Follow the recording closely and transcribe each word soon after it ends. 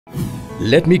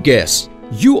Let me guess,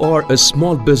 you are a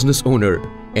small business owner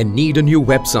and need a new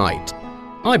website.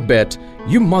 I bet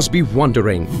you must be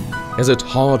wondering, is it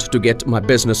hard to get my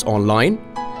business online?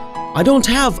 I don't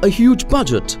have a huge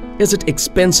budget. Is it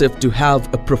expensive to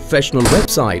have a professional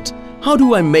website? How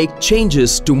do I make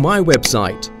changes to my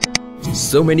website?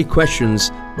 So many questions,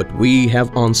 but we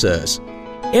have answers.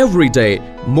 Every day,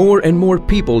 more and more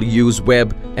people use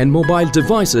web and mobile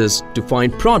devices to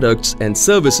find products and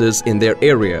services in their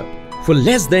area. For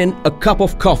less than a cup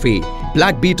of coffee,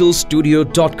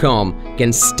 BlackBeetleStudio.com can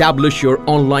establish your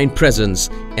online presence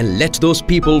and let those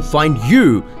people find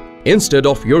you instead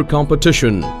of your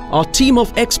competition. Our team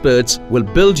of experts will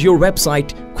build your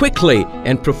website quickly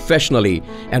and professionally,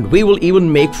 and we will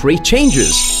even make free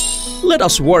changes. Let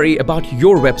us worry about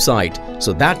your website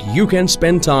so that you can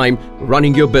spend time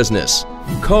running your business.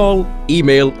 Call,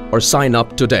 email, or sign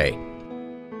up today.